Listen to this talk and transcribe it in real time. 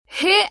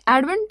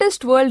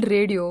Adventist world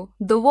radio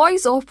the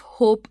voice of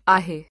hope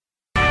आहे.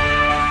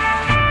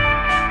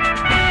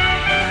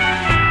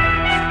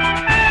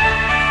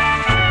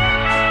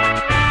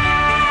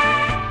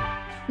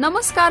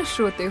 नमस्कार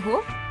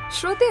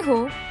श्रोते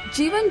हो,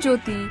 जीवन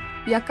ज्योती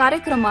या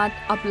कार्यक्रमात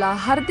आपला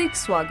हार्दिक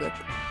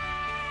स्वागत.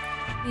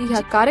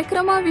 ह्या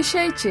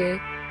कार्यक्रमाविषयीचे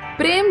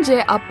प्रेम जे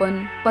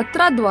आपण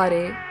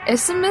पत्राद्वारे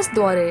SMS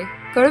द्वारे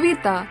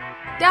कळविता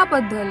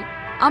त्याबद्दल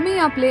आम्ही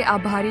आपले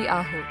आभारी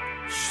आहोत.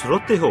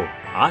 श्रोते हो,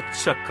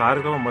 आजच्या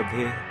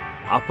कार्यक्रमामध्ये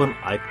आपण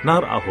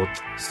ऐकणार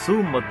आहोत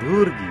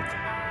सुमधुर गीत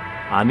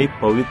आणि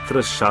पवित्र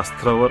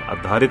शास्त्रावर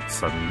आधारित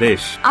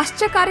संदेश.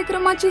 आजच्या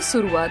कार्यक्रमाची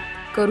सुरुवात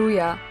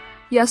करूया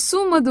या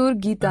सुमधुर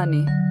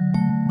गीताने.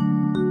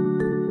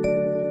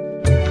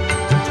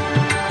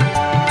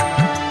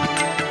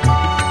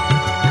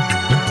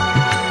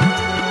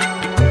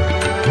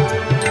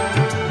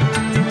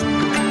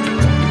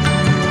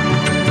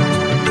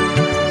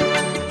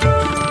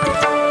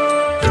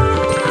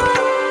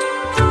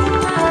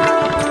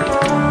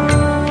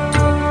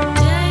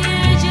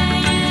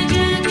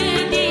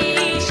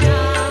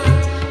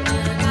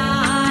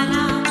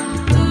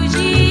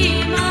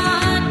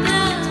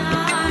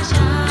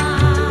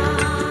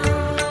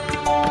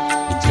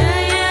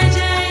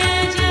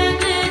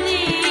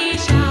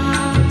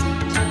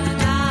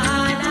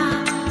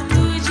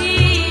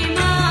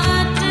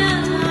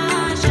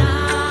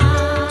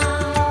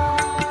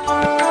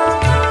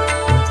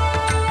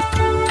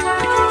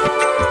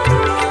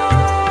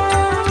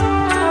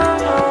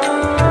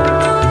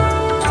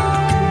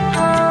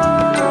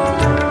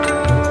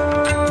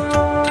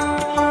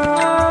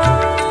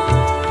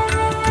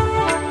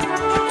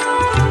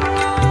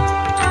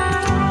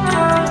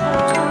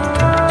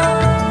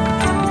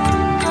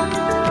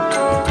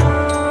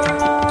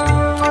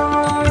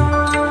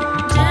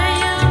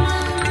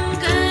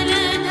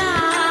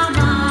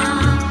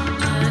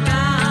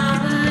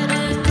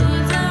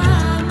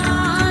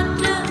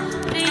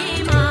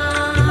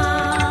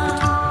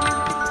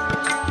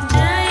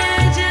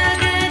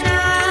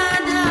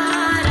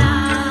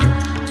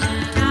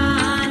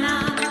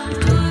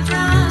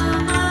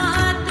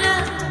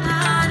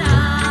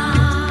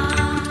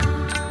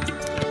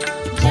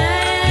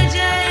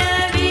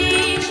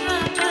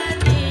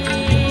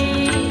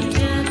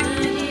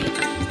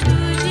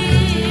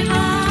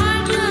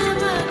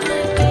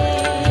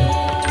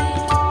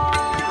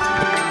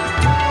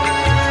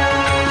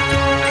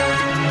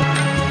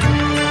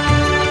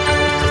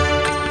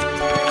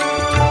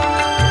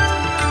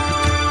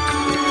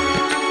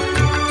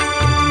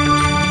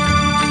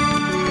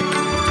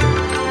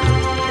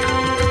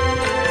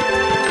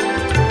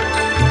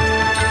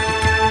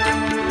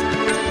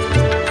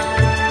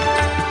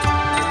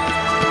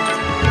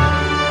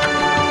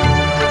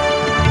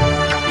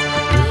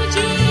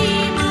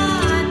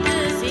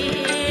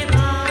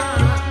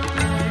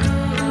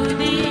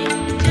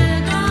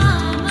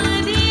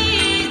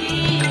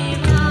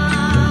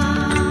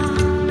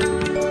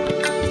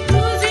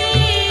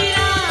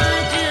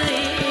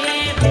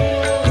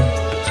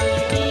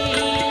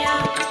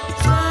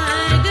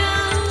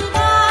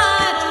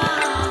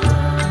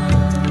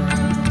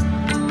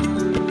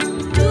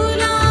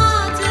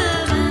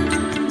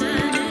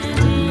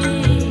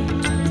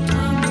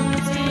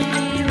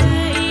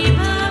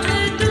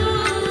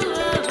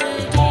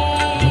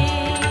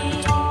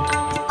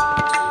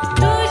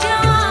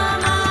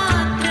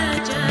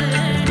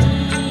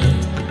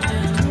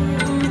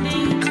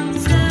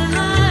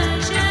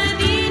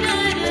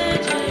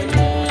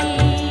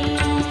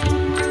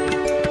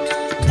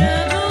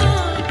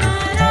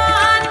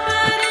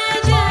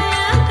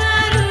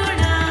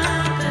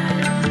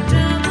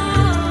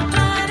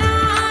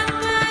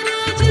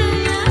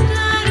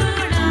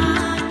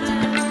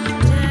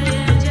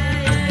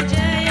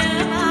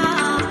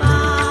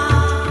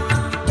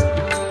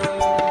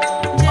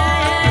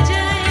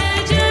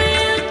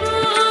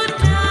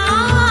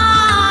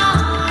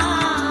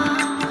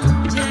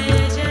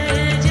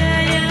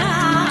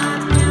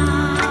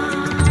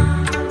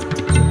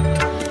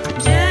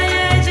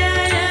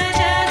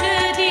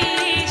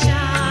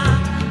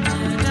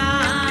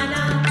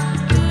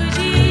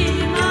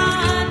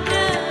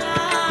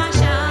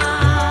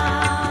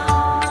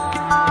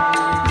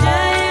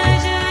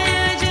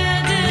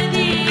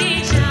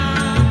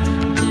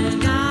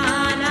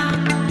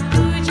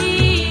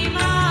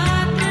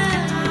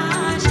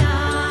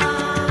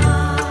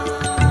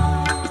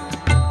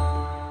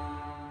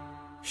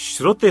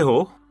 श्रोते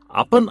हो,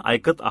 आपण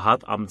ऐकत आहात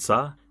आमचा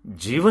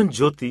जीवन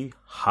ज्योती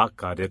हा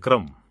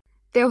कार्यक्रम.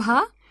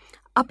 तेव्हा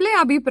आपले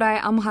अभिप्राय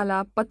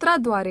आम्हाला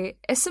पत्राद्वारे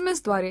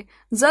SMS द्वारे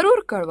जरूर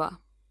कळवा.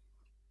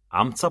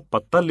 आमचा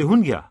पत्ता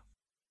लिहून घ्या.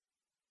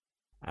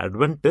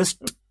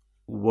 Adventist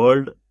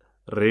world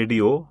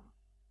radio,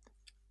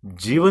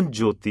 Jeevan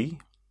Jyoti,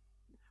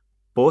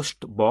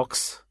 post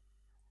box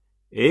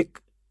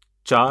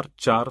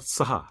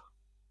 1446,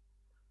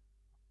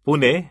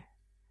 Pune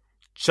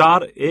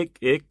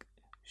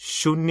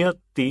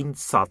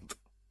 411037,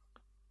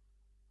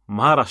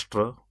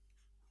 Maharashtra,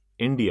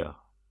 India.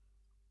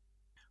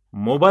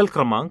 Mobile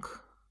क्रमांक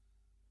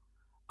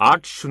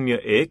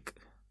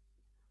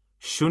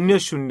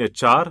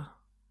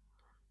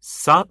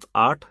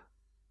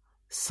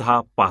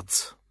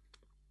 801-004-7865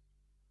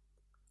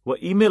 व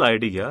ईमेल आय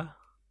डी घ्या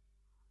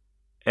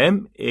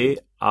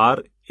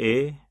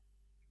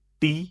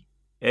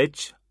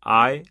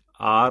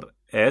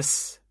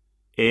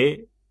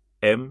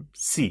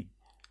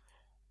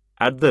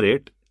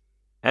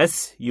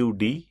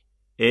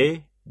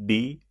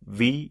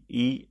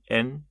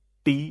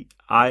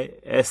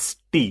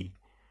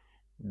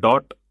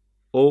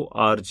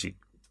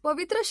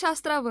पवित्र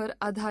शास्त्रावर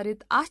आधारित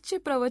आजचे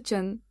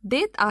प्रवचन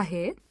देत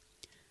आहेत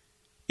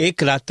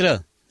एक रात्र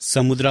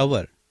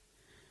समुद्रावर.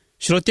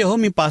 श्रोते हो,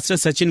 मी पास्टर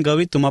सचिन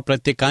गवई तुम्हा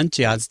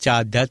प्रत्येकांचे आजच्या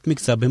आध्यात्मिक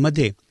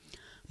सभेमध्ये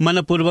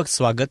मनपूर्वक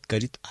स्वागत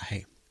करीत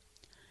आहे.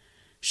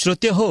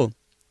 श्रोते हो,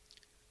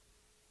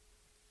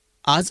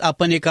 आज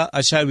आपण एका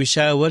अशा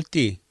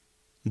विषयावरती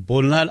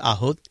बोलणार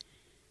आहोत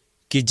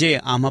की जे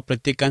आम्हा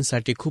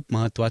प्रत्येकांसाठी खूप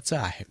महत्वाचं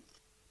आहे.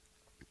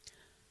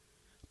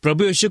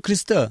 प्रभू येशू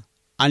ख्रिस्त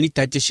आणि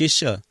त्याचे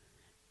शिष्य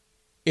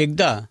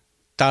एकदा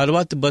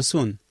तारवात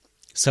बसून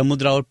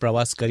समुद्रावर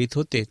प्रवास करीत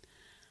होते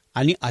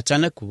आणि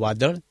अचानक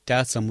वादळ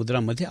त्या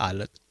समुद्रामध्ये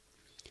आलं.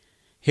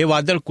 हे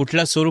वादळ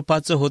कुठल्या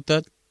स्वरूपाचं होतं,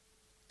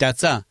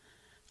 त्याचा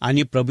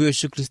आणि प्रभू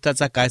येशू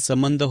ख्रिस्ताचा काय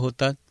संबंध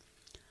होता,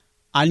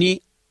 आणि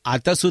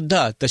आता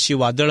सुद्धा तशी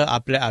वादळं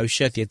आपल्या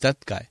आयुष्यात येतात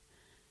काय,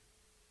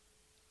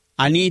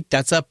 आणि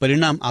त्याचा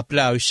परिणाम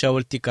आपल्या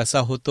आयुष्यावरती कसा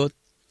होतो,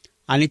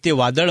 आणि ते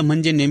वादळ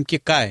म्हणजे नेमके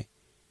काय,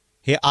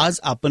 हे आज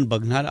आपण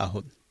बघणार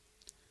आहोत.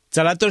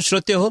 चला तर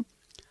श्रोते हो,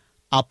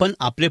 आपण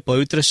आपले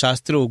पवित्र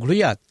शास्त्र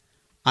उघडूयात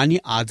आणि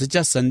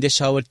आजच्या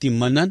संदेशावरती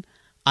मनन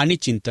आणि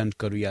चिंतन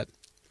करूयात.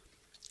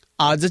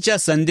 आजच्या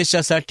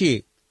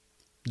संदेशासाठी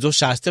जो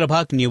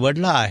शास्त्रभाग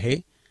निवडला आहे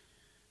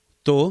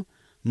तो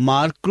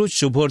मार्कृत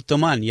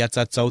शुभवर्तमान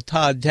याचा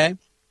 4 अध्याय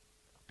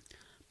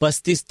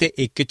 35 ते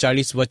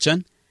 41 वचन,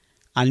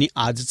 आणि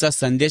आजचा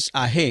संदेश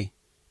आहे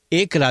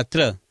एक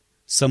रात्र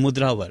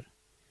समुद्रावर.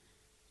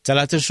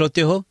 चला तर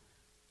श्रोते हो,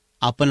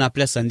 आपण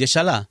आपल्या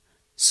संदेशाला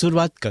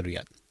सुरुवात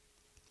करूयात.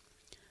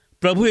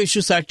 प्रभू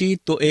येशूसाठी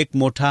तो एक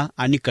मोठा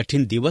आणि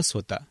कठीण दिवस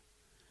होता.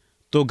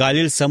 तो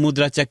गालिल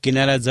समुद्राच्या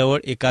किनाऱ्याजवळ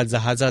एका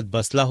जहाजात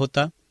बसला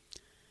होता.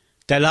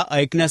 त्याला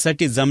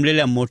ऐकण्यासाठी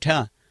जमलेल्या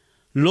मोठ्या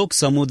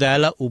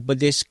लोकसमुदायाला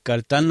उपदेश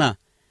करताना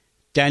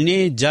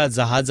त्याने ज्या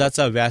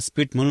जहाजाचा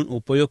व्यासपीठ म्हणून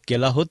उपयोग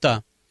केला होता,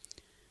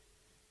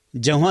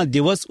 जेव्हा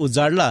दिवस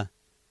उजाडला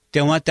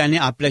तेव्हा त्याने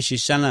आपल्या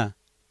शिष्यांना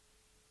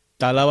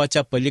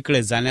तलावाच्या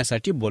पलीकडे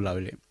जाण्यासाठी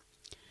बोलावले.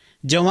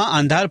 जेव्हा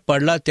अंधार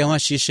पडला तेव्हा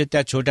शिष्य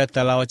त्या छोट्या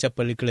तलावाच्या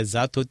पलीकडे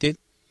जात होते.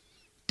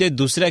 ते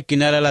दुसऱ्या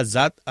किनाऱ्याला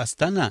जात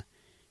असताना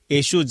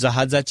येशू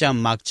जहाजाच्या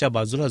मागच्या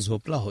बाजूला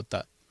झोपला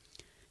होता.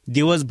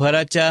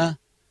 दिवसभराच्या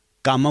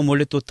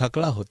कामामुळे तो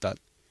थकला होता.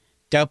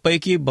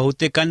 त्यापैकी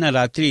बहुतेकांना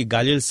रात्री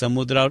गालिल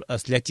समुद्रावर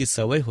असल्याची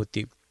सवय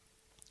होती.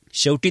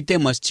 शेवटी ते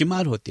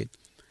मच्छीमार होते.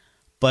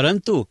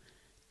 परंतु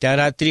त्या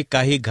रात्री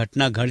काही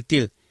घटना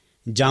घडतील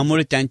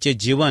ज्यामुळे त्यांचे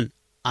जीवन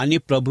आणि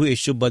प्रभू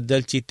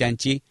येशूबद्दलची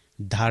त्यांची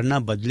धारणा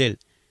बदलेल.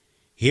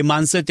 ही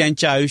माणसं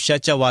त्यांच्या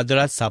आयुष्याच्या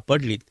वादळात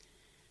सापडलीत.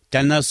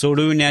 त्यांना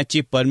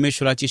सोडविण्याची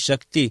परमेश्वराची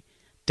शक्ती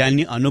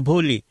त्यांनी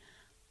अनुभवली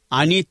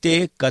आणि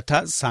ते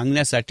कथा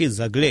सांगण्यासाठी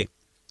जगले.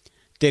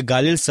 ते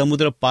गालिल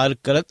समुद्र पार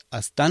करत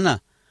असताना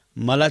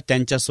मला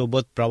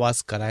त्यांच्यासोबत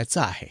प्रवास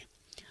करायचा आहे.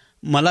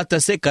 मला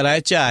तसे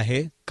करायचे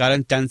आहे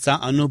कारण त्यांचा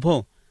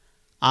अनुभव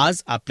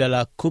आज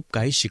आपल्याला खूप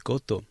काही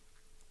शिकवतो.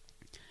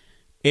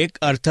 एक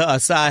अर्थ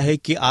असा आहे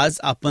की आज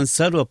आपण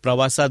सर्व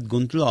प्रवासात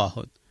गुंतलो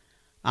आहोत.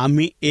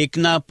 आम्ही एक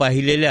ना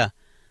पाहिलेल्या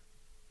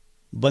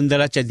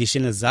बंदराच्या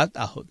दिशेने जात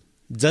आहोत.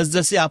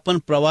 जसजसे आपण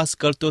प्रवास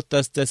करतो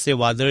तसतसे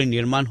वादळे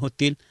निर्माण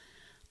होतील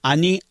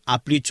आणि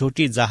आपली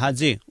छोटी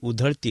जहाजे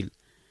उधळतील.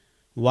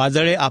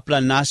 वादळे आपला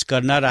नाश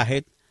करणार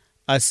आहेत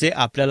असे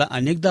आपल्याला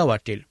अनेकदा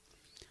वाटेल.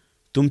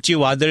 तुमची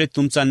वादळे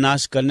तुमचा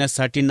नाश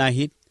करण्यासाठी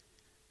नाहीत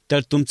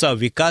तर तुमचा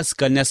विकास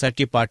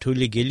करण्यासाठी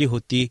पाठवली गेली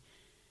होती,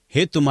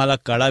 हे तुम्हाला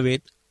कळावेत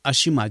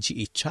अशी माझी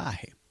इच्छा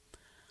आहे.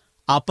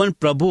 आपण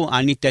प्रभू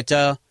आणि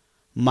त्याच्या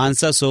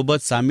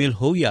माणसासोबत सामील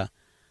होऊया,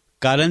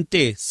 कारण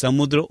ते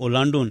समुद्र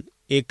ओलांडून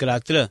एक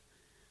रात्र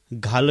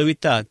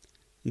घालवितात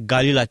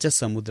गालिलाच्या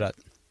समुद्रात.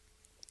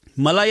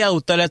 मला या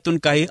उतार्यातून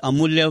काही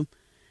अमूल्य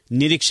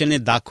निरीक्षणे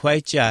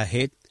दाखवायची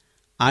आहेत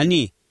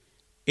आणि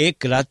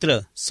एक रात्र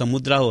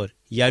समुद्रावर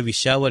या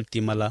विषयावरती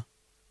मला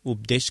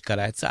उपदेश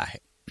करायचा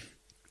आहे.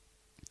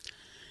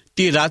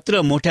 ती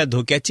रात्र मोठ्या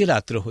धोक्याची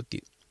रात्र होती.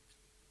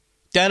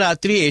 त्या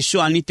रात्री येशू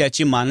आणि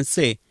त्याची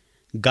माणसे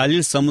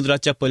गालिल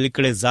समुद्राच्या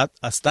पलीकडे जात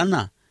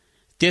असताना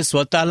ते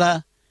स्वतःला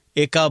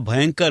एका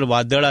भयंकर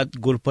वादळात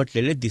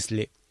गुरफटलेले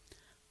दिसले.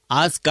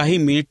 आज काही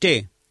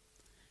मिनिटे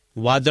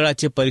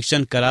वादळाचे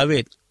परीक्षण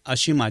करावेत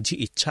अशी माझी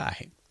इच्छा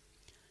आहे.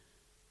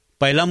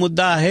 पहिला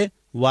मुद्दा आहे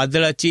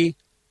वादळाची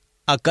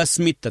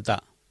आकस्मिकता.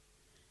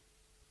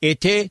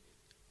 येथे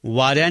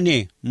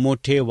वाऱ्याने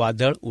मोठे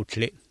वादळ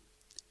उठले.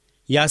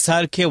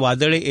 यासारखे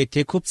वादळे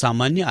येथे खूप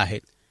सामान्य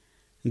आहेत.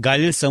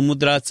 गालिल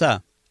समुद्राचा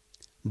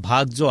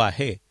भाग जो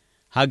आहे,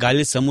 हा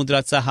गालिल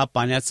समुद्राचा हा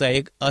पाण्याचा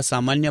एक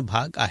असामान्य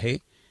भाग आहे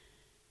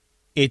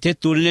येथे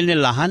तुलनेने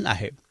लहान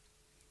आहे.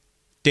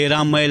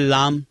 13 मैल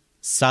लांब,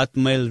 7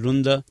 मैल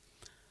रुंद,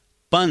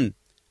 पण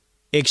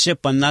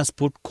 150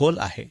 फूट खोल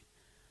आहे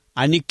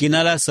आणि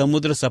किनारा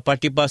समुद्र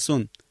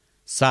सपाटीपासून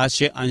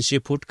 680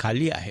 फूट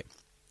खाली आहे.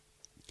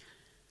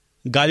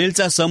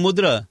 गालिलचा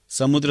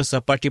समुद्र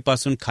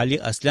सपाटीपासून खाली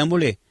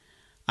असल्यामुळे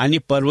आणि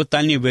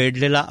पर्वतांनी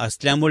वेढलेला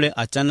असल्यामुळे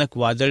अचानक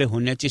वादळे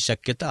होण्याची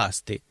शक्यता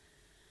असते.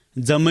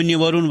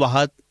 जमिनीवरून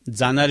वाहत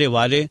जाणारे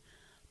वारे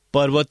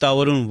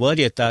पर्वतावरून वर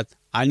येतात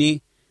आणि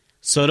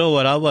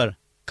सरोवरावर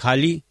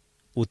खाली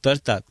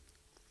उतरतात.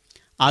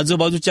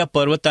 आजूबाजूच्या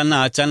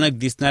पर्वतांना अचानक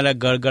दिसणाऱ्या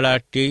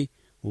गडगडाटी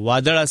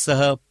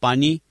वादळासह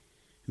पाणी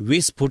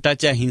 20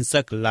 फुटाच्या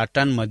हिंसक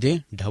लाटांमध्ये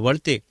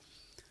ढवळते.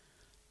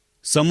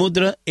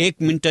 समुद्र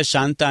 1 मिनिट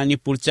शांत आणि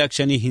पुढच्या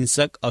क्षणी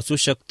हिंसक असू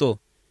शकतो.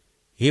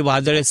 ही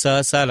वादळे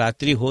सहसा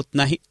रात्री होत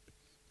नाहीत,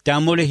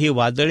 त्यामुळे ही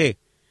वादळे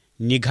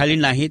निघाली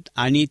नाहीत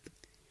आणि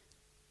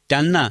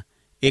त्यांना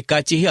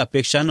एकाचीही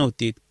अपेक्षा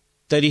नव्हती,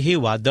 तरीही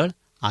वादळ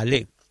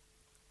आले.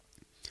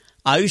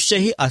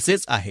 आयुष्यही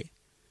असेच आहे.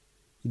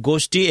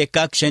 गोष्टी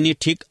एका क्षणी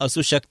ठीक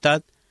असू शकतात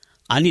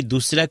आणि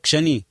दुसऱ्या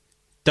क्षणी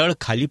तळ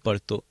खाली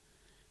पडतो.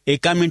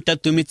 एका मिनिटात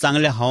तुम्ही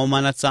चांगल्या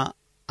हवामानाचा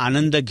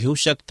आनंद घेऊ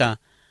शकता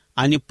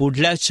आणि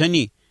पुढल्या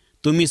क्षणी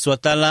तुम्ही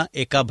स्वतःला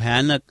एका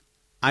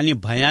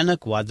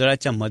भयानक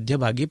वादळाच्या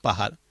मध्यभागी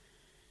पाहाल.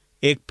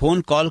 एक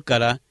फोन कॉल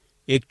करा,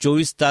 एक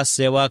 24 तास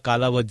सेवा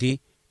कालावधी,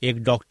 एक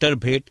डॉक्टर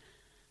भेट,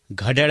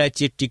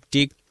 घड्याळाची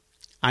टिकटिक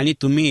आणि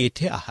तुम्ही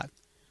येथे आहात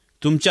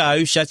तुमच्या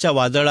आयुष्याच्या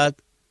वादळात.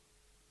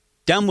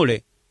 त्यामुळे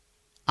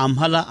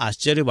आम्हाला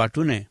आश्चर्य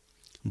वाटू नये.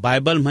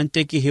 बायबल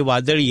म्हणते की ही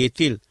वादळी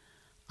येतील.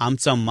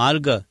 आमचा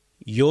मार्ग,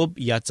 योब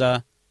याचा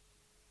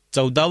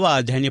 14वा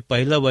अध्याय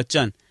 1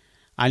 वचन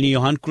आणि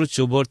योहानकृत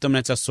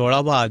शुभवर्तमानाचा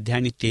 16वा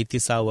अध्याय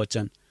 33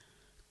 वचन.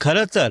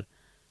 खरं तर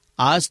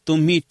आज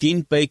तुम्ही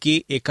 3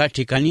 पैकी एका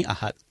ठिकाणी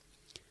आहात.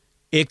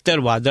 एकतर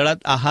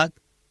वादळात आहात,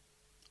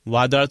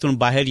 वादळातून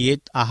बाहेर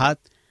येत आहात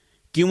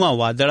किंवा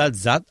वादळात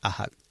जात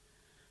आहात.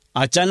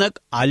 अचानक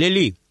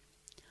आलेली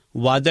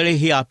वादळे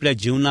ही आपल्या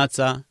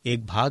जीवनाचा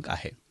एक भाग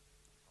आहे.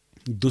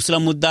 दुसरा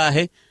मुद्दा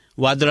आहे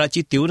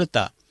वादळाची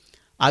तीव्रता.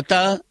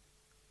 आता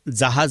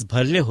जहाज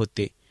भरले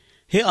होते.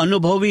 हे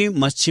अनुभवी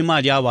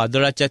मच्छीमार या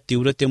वादळाच्या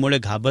तीव्रतेमुळे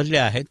घाबरले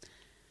आहेत.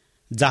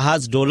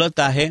 जहाज डोलत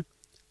आहे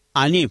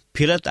आणि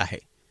फिरत आहे.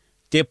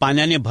 ते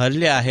पाण्याने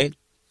भरले आहे.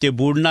 ते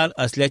बुडणार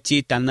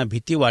असल्याची त्यांना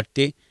भीती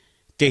वाटते.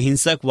 ते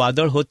हिंसक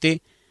वादळ होते.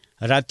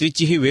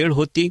 रात्रीची ही वेळ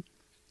होती.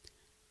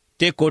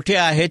 ते कोठे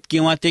आहेत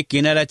किंवा ते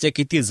किनाऱ्याच्या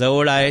किती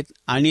जवळ आहेत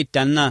आणि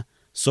त्यांना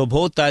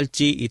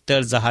सभोवतालची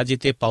इतर जहाजे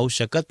ते पाहू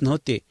शकत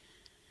नव्हते.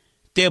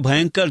 ते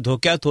भयंकर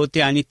धोक्यात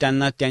होते आणि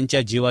त्यांना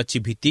त्यांच्या जीवाची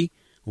भीती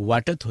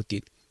वाटत होती.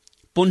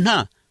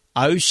 पुन्हा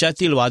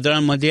आयुष्यातील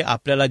वादळांमध्ये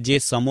आपल्याला जे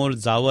समोर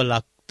जावं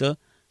लागतं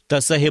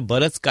तसं हे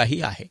बरंच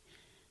काही आहे.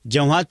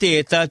 जेव्हा ते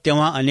येतात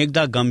तेव्हा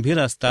अनेकदा गंभीर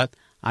असतात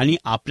आणि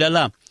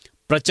आपल्याला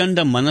प्रचंड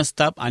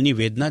मनस्ताप आणि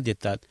वेदना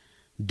देतात.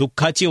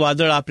 दुःखाची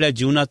वादळ आपल्या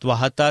जीवनात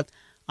वाहतात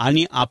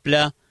आणि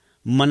आपल्या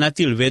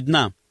मनातील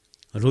वेदना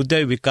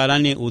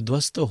हृदयविकाराने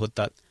उद्ध्वस्त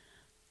होतात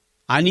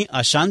आणि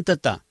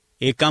अशांतता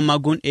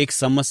एकामागून एक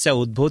समस्या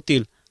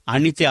उद्भवतील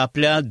आणि ते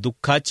आपल्या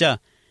दुःखाच्या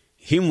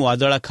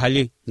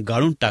हिमवादळाखाली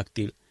गाळून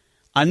टाकतील.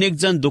 अनेक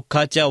जण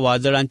दुःखाच्या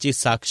वादळांची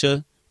साक्ष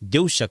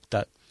देऊ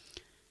शकतात.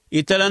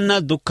 इतरांना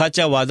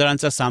दुःखाच्या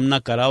वादळांचा सामना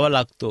करावा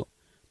लागतो.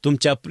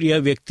 तुमच्या प्रिय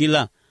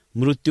व्यक्तीला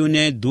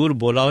मृत्यूने दूर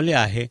बोलावले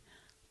आहे.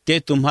 ते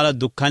तुम्हाला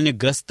दुःखाने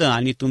ग्रस्त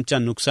आणि तुमच्या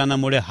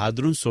नुकसानामुळे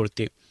हादरून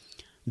सोडते.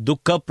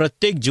 दुःख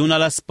प्रत्येक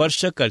जीवनाला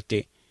स्पर्श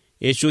करते.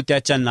 येशू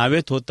त्याच्या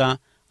नावेत होता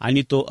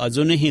आणि तो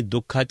अजूनही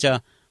दुःखाच्या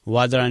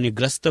वादळाने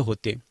ग्रस्त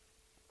होते.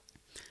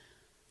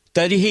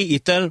 तरीही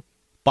इतर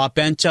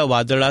पाप्यांच्या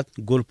वादळात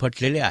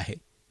गुरफटलेले आहे.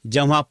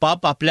 जेव्हा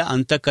पाप आपल्या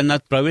अंतःकरणात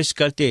प्रवेश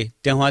करते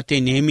तेव्हा ते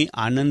नेहमी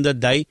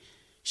आनंददायी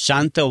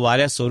शांत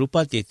वाऱ्या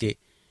स्वरूपात येते.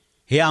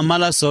 हे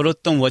आम्हाला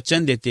सर्वोत्तम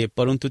वचन देते,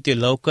 परंतु ते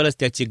लवकरच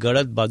त्याची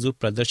गडद बाजू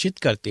प्रदर्शित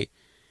करते.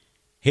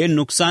 हे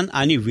नुकसान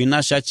आणि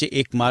विनाशाचे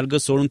एक मार्ग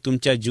सोडून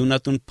तुमच्या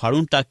जीवनातून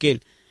फाडून टाकेल,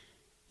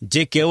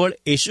 जे केवळ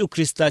येशू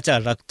ख्रिस्ताच्या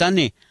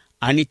रक्ताने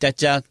आणि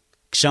त्याच्या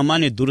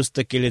क्षमाने दुरुस्त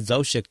केले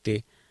जाऊ शकते.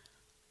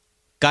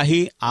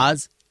 काही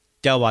आज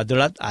त्या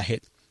वादळात आहेत.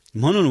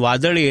 म्हणून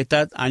वादळे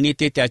येतात आणि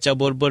ते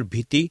त्याच्याबरोबर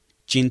भीती,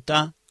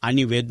 चिंता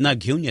आणि वेदना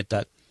घेऊन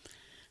येतात.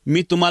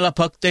 मी तुम्हाला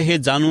फक्त हे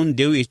जाणून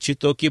देऊ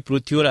इच्छितो की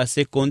पृथ्वीवर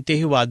असे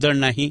कोणतेही वादळ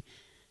नाही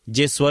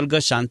जे स्वर्ग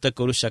शांत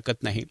करू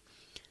शकत नाही.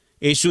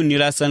 येशू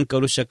निरासन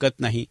करू शकत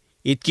नाही.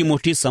 इतकी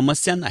मोठी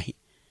समस्या नाही.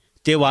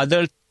 ते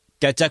वादळ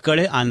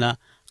त्याच्याकडे आणा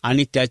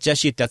आणि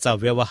त्याच्याशी त्याचा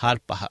व्यवहार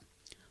पहा.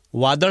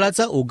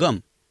 वादळाचा उगम.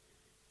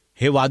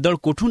 हे वादळ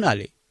कुठून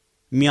आले?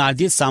 मी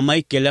आधीच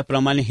सामायिक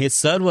केल्याप्रमाणे हे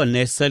सर्व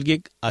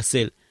नैसर्गिक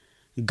असेल.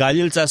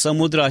 गालिलचा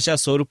समुद्र अशा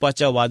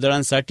स्वरूपाच्या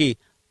वादळांसाठी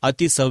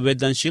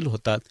अतिसंवेदनशील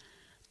होतात.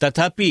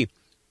 तथापि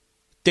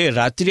ते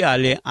रात्री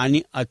आले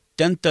आणि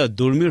अत्यंत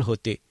दुर्मिळ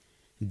होते.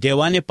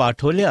 देवाने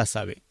पाठवले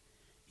असावे.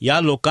 या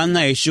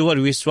लोकांना येशूवर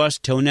विश्वास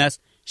ठेवण्यास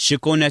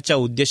शिकवण्याच्या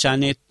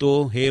उद्देशाने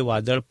तो हे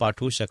वादळ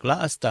पाठवू शकला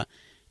असता,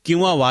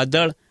 किंवा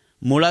वादळ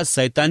मुळात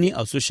सैतानी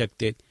असू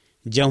शकते.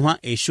 जेव्हा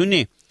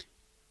येशूने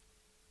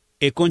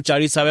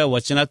 39व्या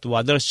वचनात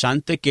वादळ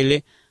शांत केले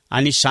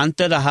आणि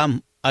शांत रहा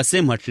असे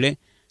म्हटले,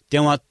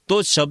 तेव्हा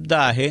तोच शब्द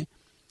आहे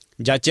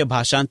ज्याचे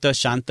भाषांतर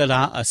शांत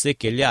रहा असे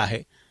केले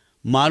आहे.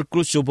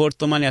 मार्कृ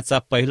शुभवर्तमान याचा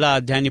 1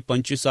 अध्याय आणि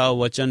 25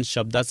 वचन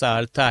शब्दाचा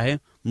अर्थ आहे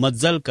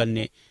मज्जल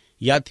करणे.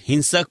 यात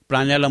हिंसक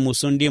प्राण्याला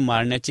मुसंडी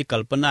मारण्याची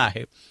कल्पना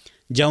आहे.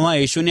 जेव्हा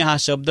येशूने हा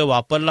शब्द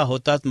वापरला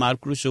होता,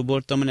 मार्कृ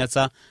शुभवर्तमान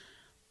याचा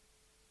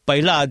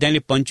 1 अध्याय आणि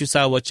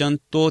 25 वचन,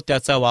 तो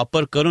त्याचा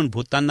वापर करून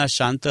भूतांना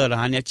शांत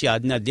राहण्याची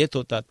आज्ञा देत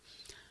होता.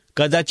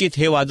 कदाचित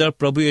हे वादळ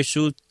प्रभू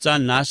येशूचा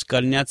नाश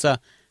करण्याचा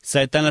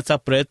सैतानाचा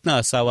प्रयत्न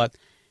असावा.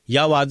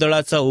 या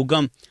वादळाचा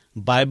उगम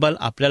बायबल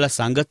आपल्याला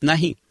सांगत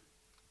नाही.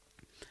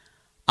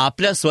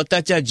 आपल्या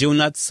स्वतःच्या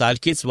जीवनात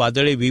सारखीच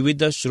वादळे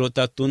विविध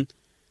स्रोतातून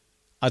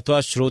अथवा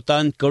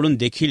स्रोतांकडून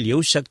देखील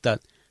येऊ शकतात.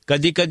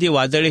 कधीकधी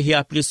वादळे ही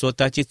आपली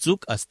स्वतःची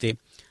चूक असते.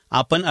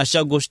 आपण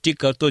अशा गोष्टी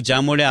करतो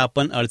ज्यामुळे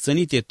आपण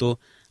अडचणीत येतो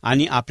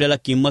आणि आपल्याला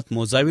किंमत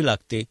मोजावी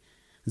लागते.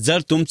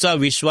 जर तुमचा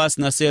विश्वास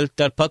नसेल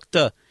तर फक्त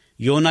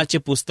योनाचे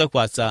पुस्तक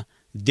वाचा.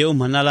 देव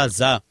म्हणाला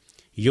जा,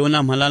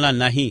 योना म्हणाला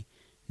नाही.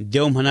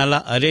 देव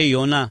म्हणाला अरे,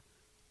 योना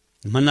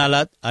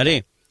म्हणालात अरे.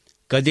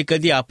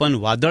 कधीकधी आपण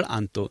वादळ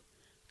आणतो,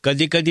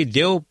 कधीकधी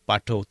देव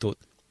पाठवतो.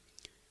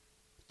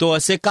 तो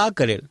असे का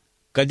करेल?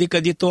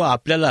 कधीकधी तो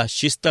आपल्याला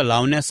शिस्त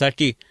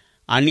लावण्यासाठी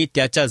आणि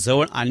त्याच्या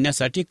जवळ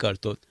आणण्यासाठी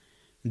करतो.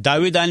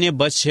 दाविदाने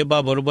बतशेबा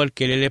बरोबर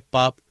केलेले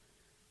पाप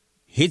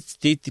हीच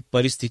ती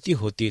परिस्थिती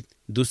होती.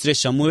 2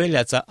 शमूएल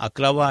याचा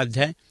 11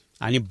 अध्याय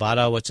आणि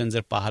 12 वचन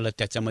जर पाहिलं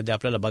त्याच्यामध्ये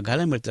आपल्याला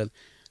बघायला मिळतात.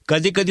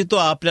 कधीकधी तो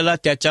आपल्याला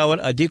त्याच्यावर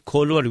अधिक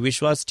खोलवर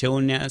विश्वास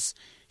ठेवण्यास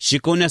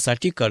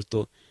शिकवण्यासाठी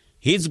करतो.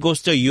 हीच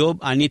गोष्ट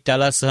योब आणि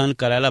त्याला सहन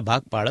करायला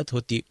भाग पाडत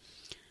होती.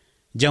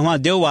 जेव्हा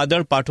देव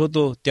वादळ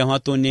पाठवतो तेव्हा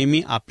तो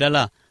नेहमी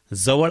आपल्याला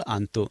जवळ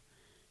आणतो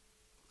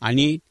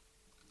आणि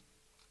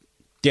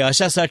ते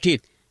अशासाठी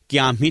की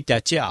आम्ही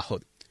त्याचे आहोत.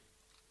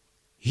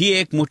 ही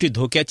एक मोठी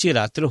धोक्याची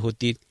रात्र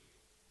होती.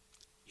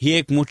 ही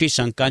एक मोठी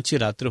शंकांची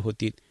रात्र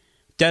होती.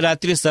 त्या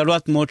रात्री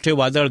सर्वात मोठे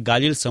वादळ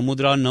गालिल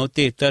समुद्रावर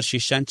नव्हते तर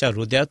शिष्यांच्या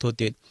हृदयात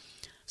होते.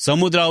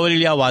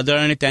 समुद्रावरील या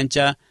वादळाने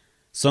त्यांच्या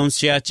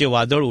संशयाचे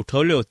वादळ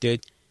उठवले होते,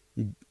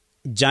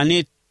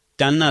 ज्याने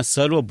त्यांना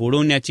सर्व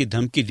बुडवण्याची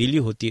धमकी दिली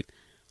होती.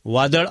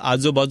 वादळ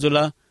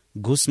आजूबाजूला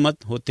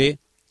घुसमत होते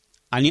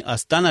आणि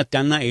असताना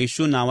त्यांना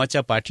येशू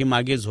नावाच्या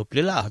पाठीमागे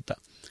झोपलेला होता.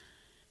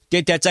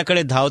 ते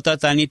त्याच्याकडे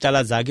धावतात आणि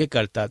त्याला जागे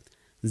करतात.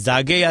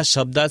 जागे या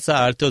शब्दाचा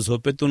अर्थ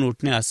झोपेतून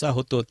उठणे असा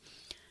होतो.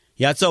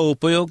 याचा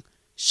उपयोग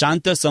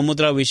शांत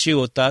समुद्राविषयी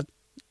होतात,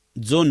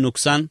 जो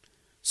नुकसान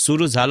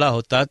सुरू झाला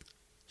होता,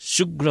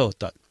 शुभ्र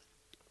होतात.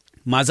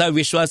 माझा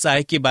विश्वास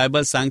आहे की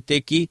बायबल सांगते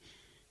की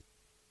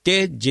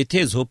ते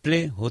जिथे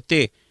झोपले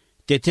होते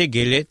तेथे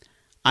गेलेत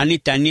आणि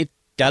त्यांनी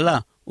त्याला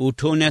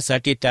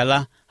उठवण्यासाठी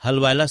त्याला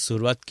हलवायला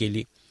सुरुवात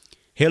केली.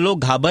 हे लोक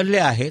घाबरले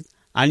आहेत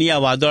आणि या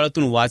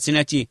वादळातून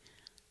वाचण्याची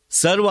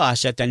सर्व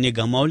आशा त्यांनी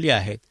गमावली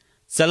आहेत.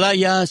 चला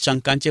या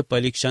शंकांचे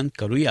परीक्षण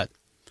करूयात.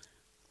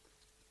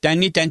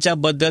 त्यांनी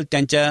त्यांच्याबद्दल,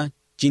 त्यांच्या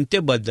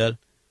चिंतेबद्दल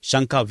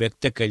शंका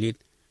व्यक्त केलीत.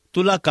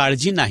 तुला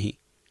काळजी नाही.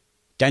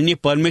 त्यांनी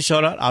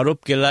परमेश्वरावर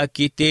आरोप केला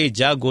की ते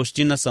ज्या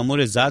गोष्टींना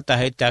सामोरे जात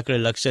आहेत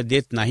त्याकडे लक्ष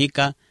देत नाही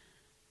का?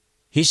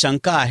 ही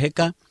शंका आहे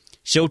का?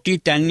 शेवटी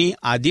त्यांनी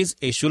आधीच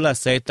येशूला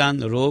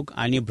सैतान, रोग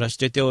आणि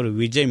भ्रष्टतेवर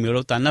विजय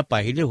मिळवताना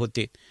पाहिले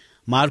होते.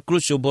 मार्कृ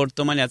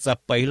शुभवर्तमान याचा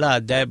 1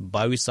 अध्याय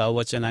 22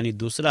 वचन आणि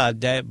 2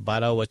 अध्याय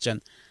 12 वचन.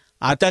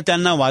 आता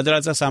त्यांना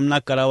वादळाचा सामना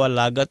करावा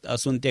लागत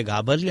असून ते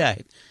घाबरले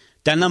आहेत.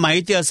 त्यांना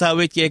माहिती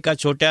असावे की एका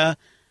छोट्या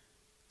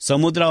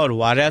समुद्रावर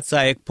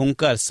वाऱ्याचा एक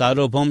फुंकर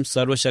सार्वभौम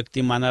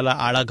सर्वशक्तिमानाला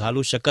आळा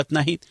घालू शकत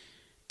नाहीत.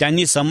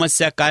 त्यांनी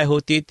समस्या काय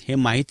होती हे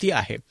माहिती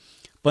आहे,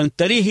 पण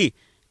तरीही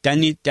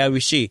त्यांनी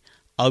त्याविषयी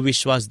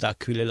अविश्वास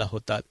दाखविलेला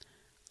होता.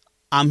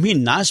 आम्ही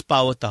नाश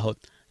पावत आहोत.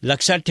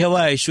 लक्षात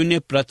ठेवा, येशूने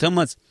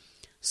प्रथमच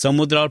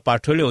समुद्रावर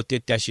पाठवले होते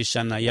त्या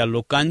शिष्यांना. या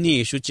लोकांनी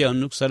येशूचे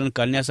अनुसरण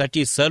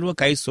करण्यासाठी सर्व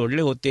काही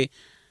सोडले होते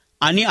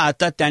आणि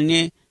आता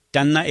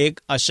त्यांना एक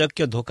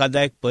अशक्य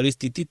धोकादायक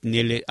परिस्थितीत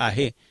नेले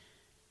आहे.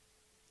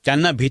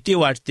 त्यांना भीती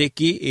वाटते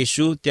की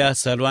येशू त्या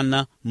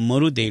सर्वांना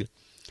मरू देईल.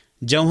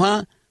 जेव्हा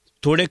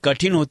थोडे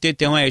कठीण होते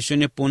तेव्हा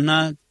येशूने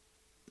पुन्हा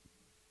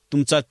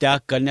तुमचा त्याग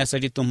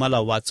करण्यासाठी तुम्हाला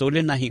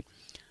वाचवले नाही.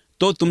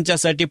 तो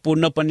तुमच्यासाठी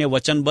पूर्णपणे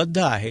वचनबद्ध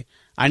आहे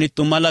आणि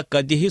तुम्हाला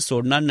कधीही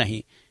सोडणार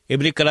नाही.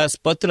 इब्रिकरास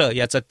पत्र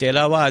याचा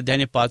 13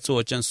 अध्याय 5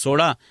 वचन.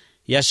 सोडा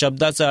या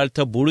शब्दाचा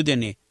अर्थ बुडू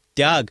देणे.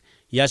 त्याग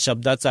या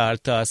शब्दाचा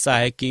अर्थ असा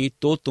आहे की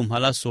तो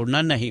तुम्हाला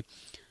सोडणार नाही,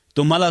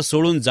 तुम्हाला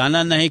सोडून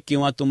जाणार नाही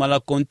किंवा तुम्हाला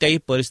कोणत्याही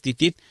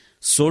परिस्थितीत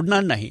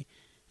सोडणार नाही.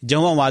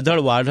 जेव्हा वादळ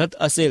वाढत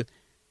असेल,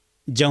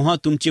 जेव्हा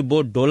तुमची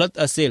बोट डोलत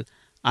असेल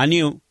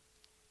आणि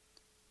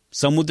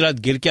समुद्रात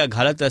गिरक्या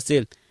घालत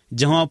असेल,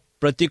 जेव्हा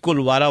प्रतिकूल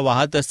वारा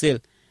वाहत असेल,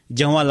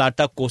 जेव्हा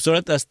लाटा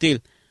कोसळत असतील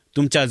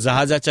तुमच्या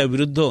जहाजाच्या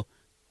विरुद्ध,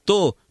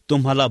 तो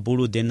तुम्हाला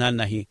बुडू देणार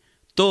नाही.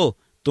 तो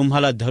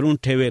तुम्हाला धरून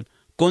ठेवेल.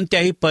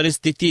 कोणत्याही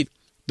परिस्थितीत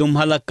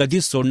तुम्हाला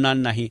कधीच सोडणार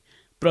नाही.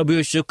 प्रभू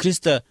येशू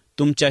ख्रिस्त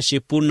तुमच्याशी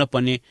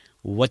पूर्णपणे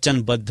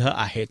वचनबद्ध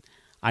आहेत.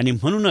 आणि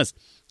म्हणूनच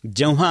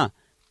जेव्हा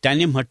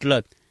त्याने म्हटलं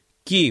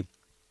की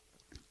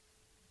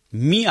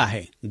मी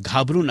आहे,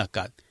 घाबरू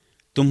नका,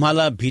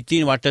 तुम्हाला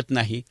भीती वाटत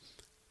नाही,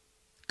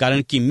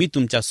 कारण की मी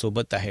तुमच्या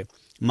सोबत आहे.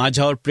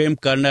 माझ्यावर प्रेम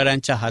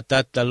करणाऱ्यांच्या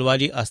हातात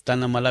तलवारी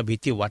असताना मला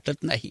भीती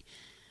वाटत नाही.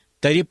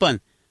 तरी पण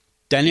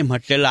त्याने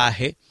म्हटलेलं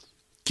आहे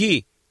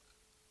की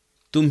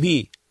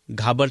तुम्ही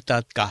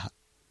घाबरतात का?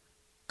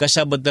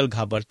 कशाबद्दल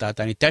घाबरतात?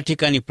 आणि त्या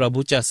ठिकाणी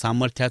प्रभूच्या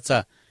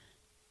सामर्थ्याचा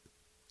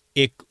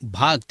एक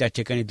भाग त्या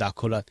ठिकाणी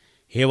दाखवलात.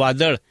 हे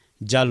वादळ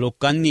ज्या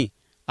लोकांनी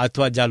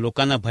अथवा ज्या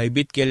लोकांना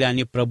भयभीत केले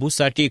आणि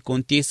प्रभूसाठी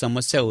कोणतीही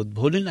समस्या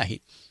उद्भवली नाही,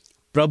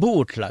 प्रभू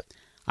उठलात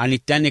आणि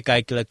त्याने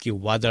काय केलं की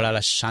वादळाला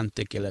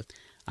शांत केलं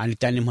आणि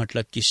त्याने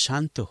म्हटलं की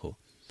शांत हो.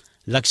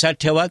 लक्षात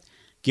ठेवा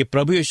की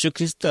प्रभू येशू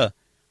ख्रिस्त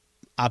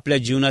आपल्या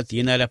जीवनात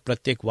येणाऱ्या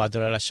प्रत्येक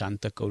वादळाला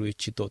शांत करू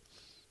इच्छितो.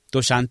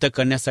 तो शांत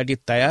करण्यासाठी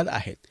तयार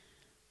आहेत.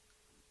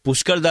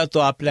 पुष्कळदा तो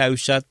आपल्या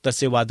आयुष्यात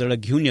तसे वादळ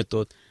घेऊन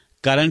येतो,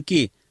 कारण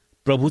की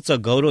प्रभूचं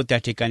गौरव त्या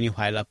ठिकाणी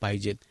व्हायला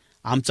पाहिजेत.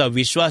 आमचा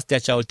विश्वास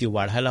त्याच्यावरती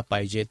वाढायला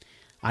पाहिजेत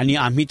आणि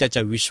आम्ही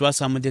त्याच्या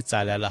विश्वासामध्ये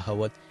चालायला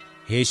हवं.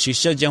 हे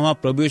शिष्य जेव्हा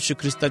प्रभू येशू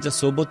ख्रिस्ताच्या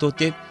सोबत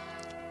होते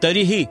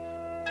तरीही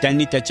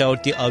त्यांनी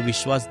त्याच्यावरती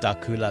अविश्वास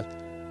दाखविला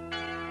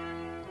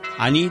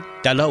आणि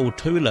त्याला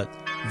उठविलं.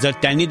 जर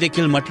त्यांनी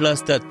देखील म्हटलं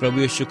असतं प्रभू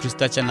येशू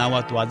ख्रिस्ताच्या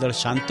नावात वादळ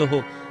शांत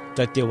हो,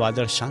 तर ते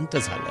वादळ शांत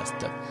झालं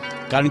असतं.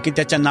 कारण की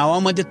त्याच्या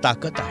नावामध्ये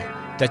ताकद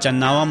आहे, त्याच्या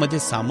नावामध्ये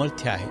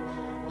सामर्थ्य आहे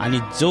आणि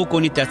जो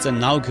कोणी त्याचं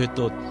नाव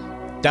घेतो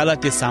त्याला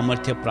ते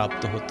सामर्थ्य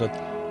प्राप्त होतं,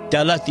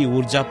 त्याला ती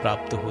ऊर्जा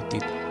प्राप्त होती.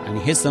 आणि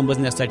हे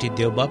समजण्यासाठी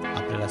देवबाप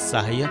आपल्याला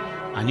सहाय्य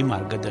आणि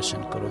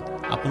मार्गदर्शन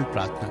करू. आपण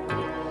प्रार्थना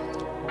करू.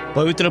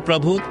 पवित्र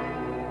प्रभू,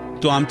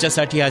 तू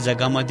आमच्यासाठी या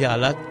जगामध्ये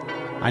आलात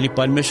आणि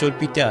परमेश्वर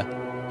पित्या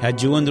ह्या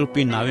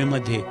जीवनरूपी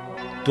नावेमध्ये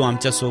तू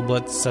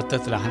आमच्यासोबत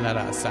सतत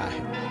राहणारा असा आहे.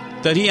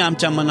 तरीही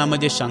आमच्या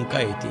मनामध्ये शंका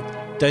येते,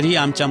 तरीही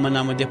आमच्या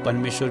मनामध्ये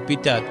परमेश्वर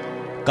पित्यात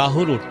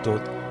काहूर उठतो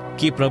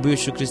की प्रभू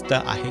येशू ख्रिस्त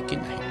आहे की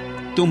नाही.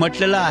 तू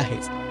म्हटलेला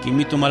आहेस की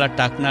मी तुम्हाला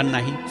टाकणार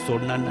नाही,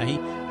 सोडणार नाही,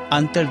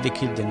 अंतर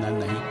देखील देणार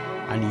नाही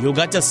आणि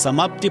युगाच्या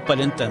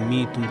समाप्तीपर्यंत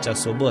मी तुमच्या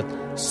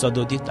सोबत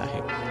सदोदित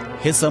आहे.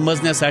 हे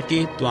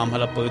समजण्यासाठी तू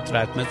आम्हाला पवित्र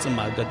आत्म्याचं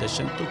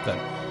मार्गदर्शन तू कर.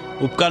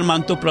 उपकार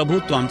मानतो प्रभू,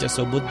 तू आमच्या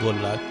सोबत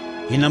बोललात.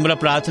 ही नम्र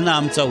प्रार्थना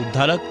आमचा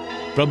उद्धारक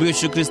प्रभू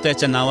येशू ख्रिस्त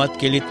याच्या नावात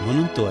केलीत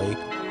म्हणून तो ऐक.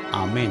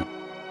 आमेन.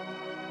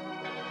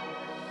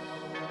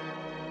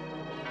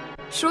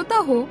 श्रोता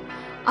हो,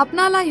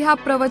 आपणाला ह्या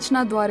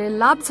प्रवचनाद्वारे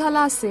लाभ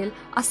झाला असेल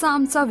असा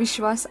आमचा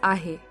विश्वास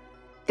आहे.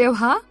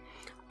 तेव्हा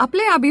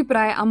आपले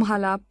अभिप्राय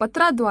आम्हाला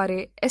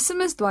पत्राद्वारे,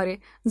 SMS द्वारे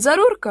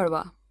जरूर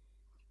कळवा.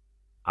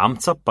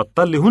 आमचा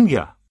पत्ता लिहून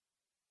घ्या.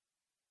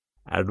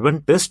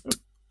 Adventist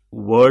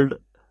world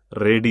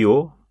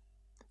radio,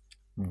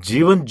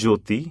 Jeevan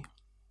Jyoti,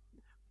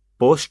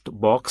 post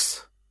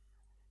box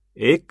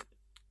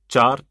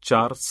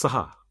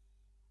 1446,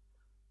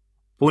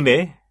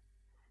 Pune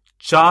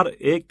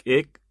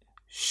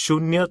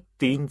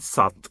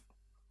 411037,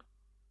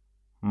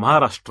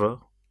 Maharashtra,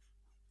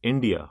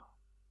 India.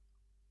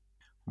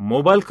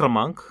 Mobile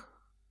क्रमांक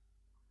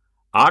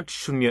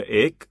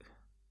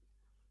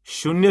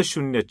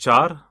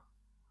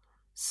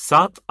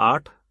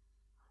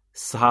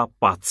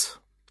 801-004-7865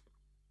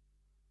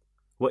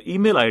 व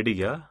ईमेल आयडी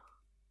घ्या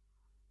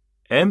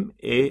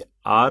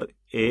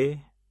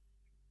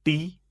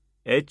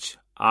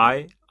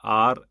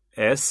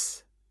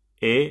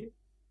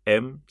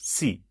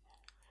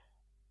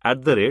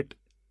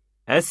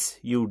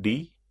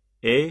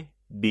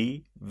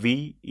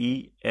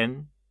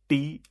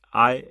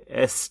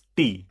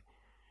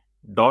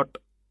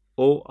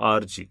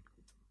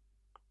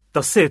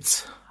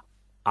तसेच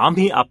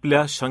आम्ही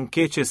आपल्या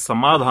शंकेचे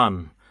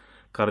समाधान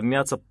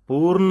करण्याचा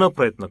पूर्ण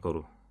प्रयत्न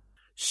करू.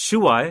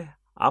 शिवाय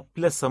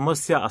आपल्या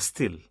समस्या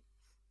असतील,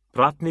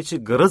 प्रार्थनेची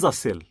गरज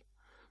असेल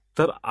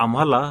तर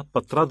आम्हाला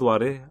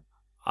पत्राद्वारे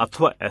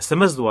अथवा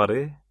SMS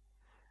द्वारे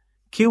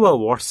किंवा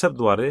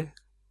व्हॉट्सअपद्वारे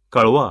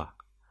कळवा.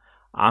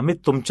 आम्ही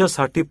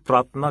तुमच्यासाठी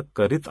प्रार्थना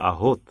करीत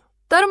आहोत.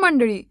 तर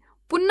मंडळी,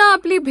 पुन्हा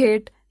आपली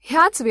भेट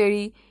ह्याच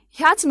वेळी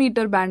ह्याच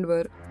मीटर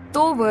बँडवर.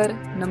 तोवर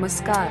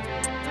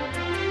नमस्कार.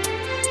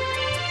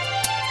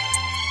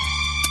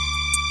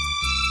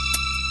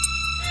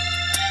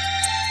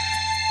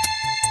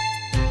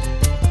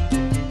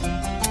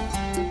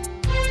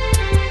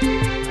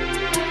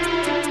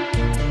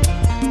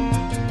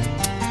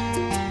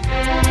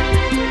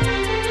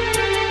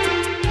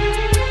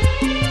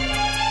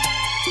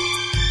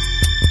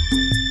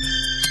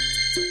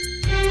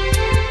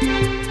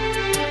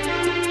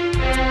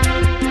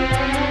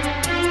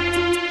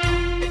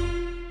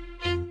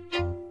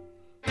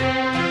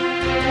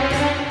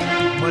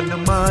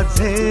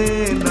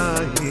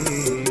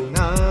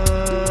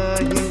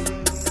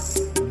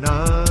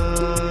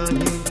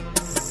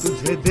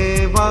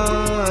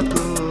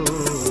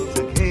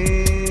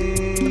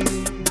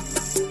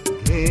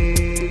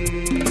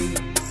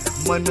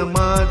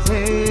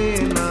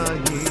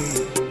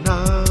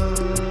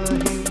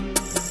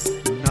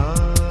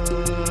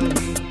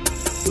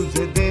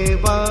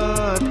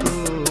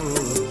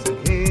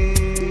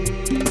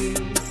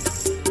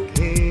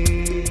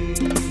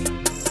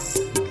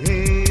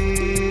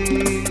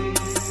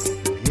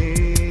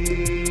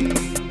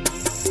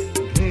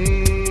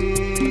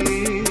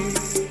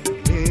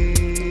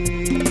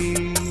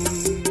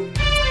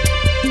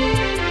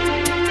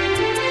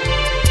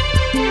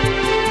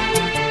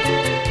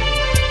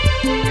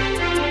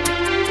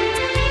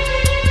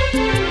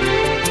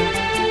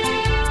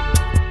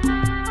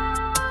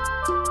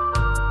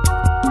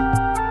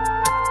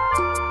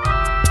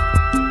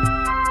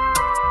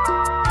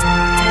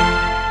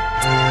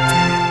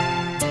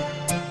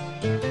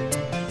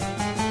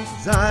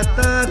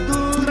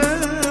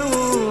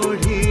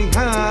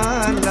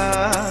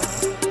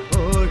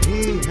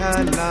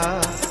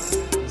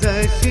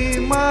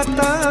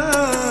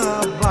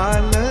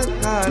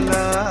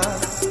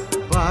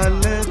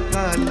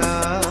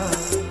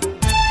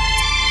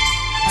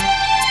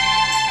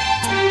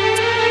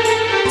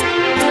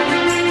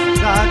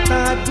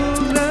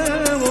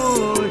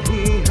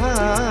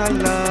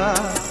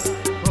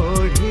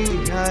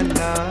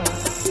 झाला,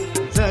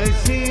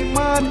 जशी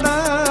माता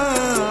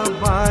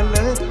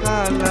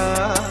बालकाला,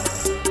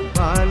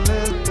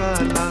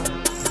 बालकाला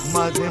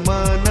माझे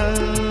मन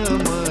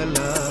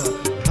मला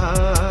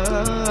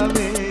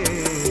ठावे,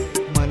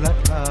 मला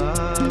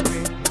ठावे,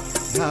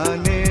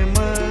 ठाणे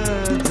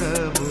मज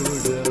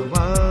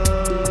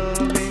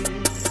बुडवावे,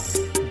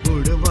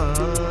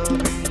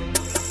 बुडवावे,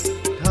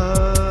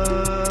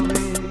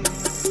 ठावे,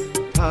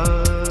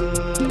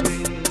 ठावे,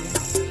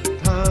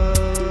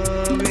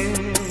 ठावे,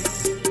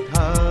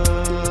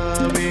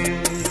 ठावे.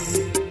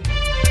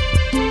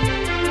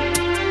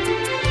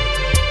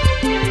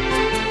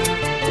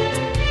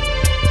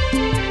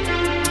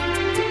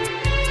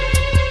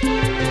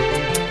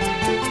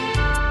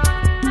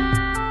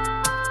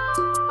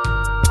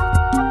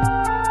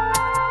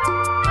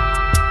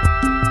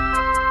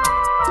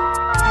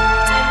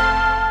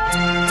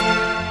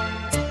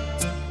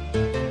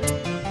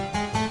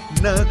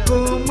 नको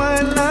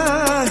मला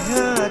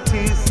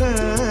ह्याची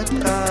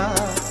सत्ता,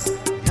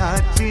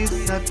 ह्याची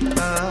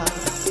सत्ता,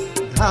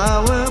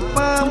 धाव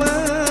पाव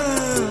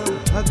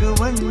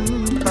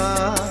भगवंता,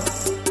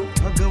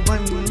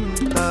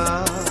 भगवंता.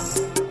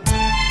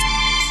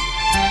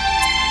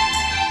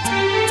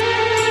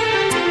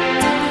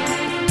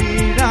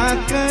 पीडा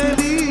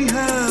करी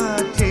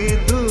ह्याचे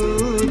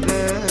दूर,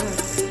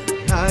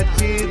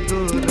 ह्याचे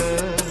दूर,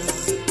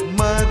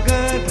 मग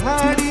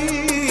धाडी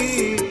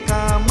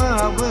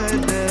कामावर,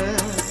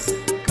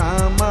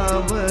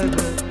 कामावर,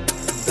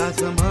 दास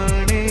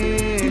म्हणे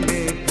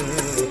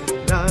लेकरांचे,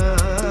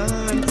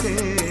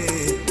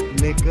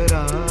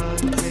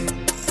 लेकरांचे,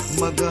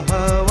 मग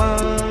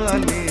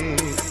हवाले